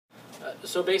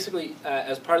So basically,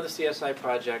 as part of the CSI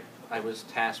project, I was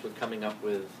tasked with coming up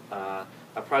with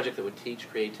a project that would teach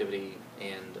creativity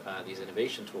and these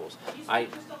innovation tools.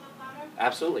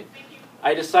 Absolutely.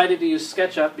 I decided to use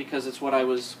SketchUp because it's what I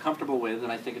was comfortable with,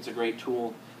 and I think it's a great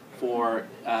tool for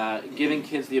giving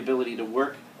kids the ability to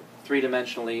work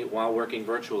three-dimensionally while working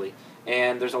virtually.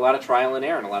 And there's a lot of trial and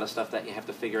error and a lot of stuff that you have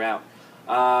to figure out.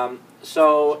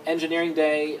 So Engineering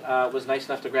Day was nice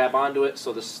enough to grab onto it.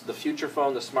 So the Future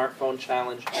Phone, the smartphone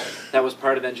challenge that was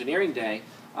part of Engineering Day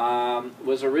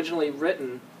was originally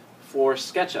written for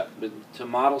SketchUp, to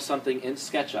model something in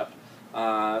SketchUp,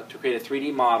 to create a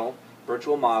 3D model,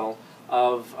 virtual model,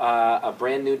 of a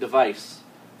brand new device,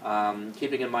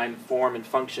 keeping in mind form and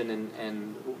function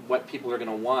and what people are going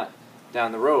to want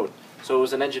down the road. So it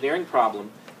was an engineering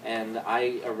problem, and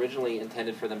I originally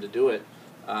intended for them to do it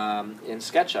in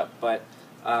SketchUp, but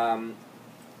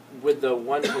with the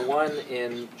one-to-one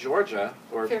in Georgia,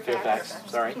 or Fairfax,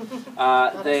 sorry,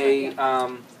 they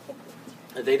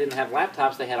didn't have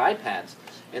laptops, they had iPads.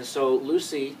 And so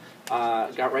Lucy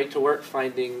got right to work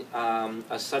finding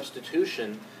a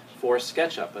substitution for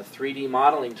SketchUp, a 3D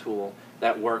modeling tool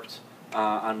that worked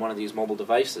on one of these mobile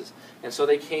devices. And so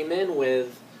they came in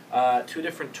with two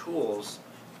different tools.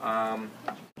 I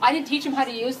didn't teach them how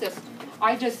to use this.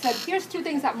 I just said, here's two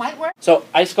things that might work. So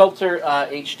iSculptor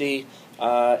HD,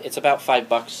 it's about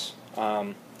 $5.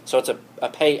 So it's a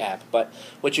pay app, but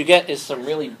what you get is some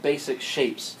really basic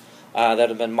shapes that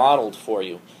have been modeled for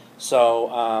you.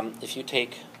 So if you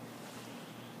take,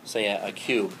 say, a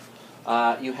cube,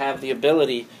 you have the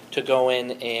ability to go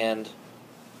in and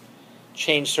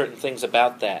change certain things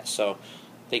about that. So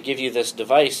they give you this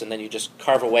device, and then you just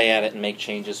carve away at it and make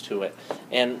changes to it.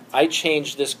 And I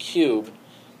changed this cube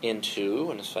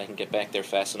into, and if I can get back there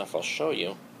fast enough, I'll show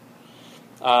you,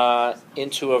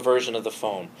 into a version of the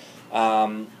phone.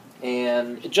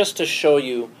 And just to show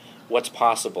you what's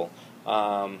possible.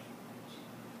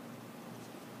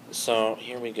 So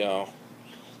here we go.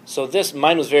 So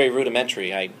mine was very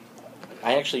rudimentary. I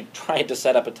actually tried to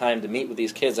set up a time to meet with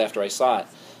these kids after I saw it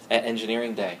at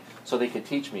Engineering Day, so they could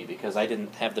teach me, because I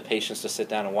didn't have the patience to sit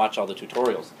down and watch all the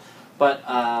tutorials. But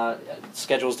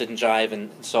schedules didn't jive,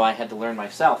 and so I had to learn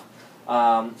myself.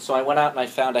 So I went out and I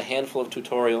found a handful of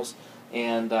tutorials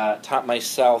and taught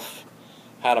myself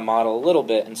how to model a little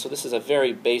bit. And so this is a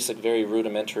very basic, very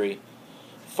rudimentary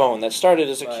phone that started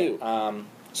as a cube.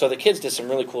 So the kids did some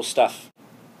really cool stuff.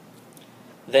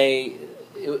 I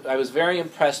was very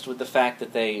impressed with the fact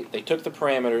that they took the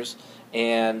parameters,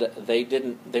 and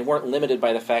they weren't limited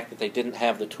by the fact that they didn't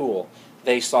have the tool.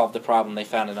 They solved the problem. They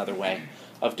found another way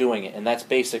of doing it, and that's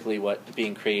basically what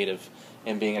being creative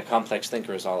and being a complex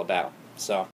thinker is all about. So.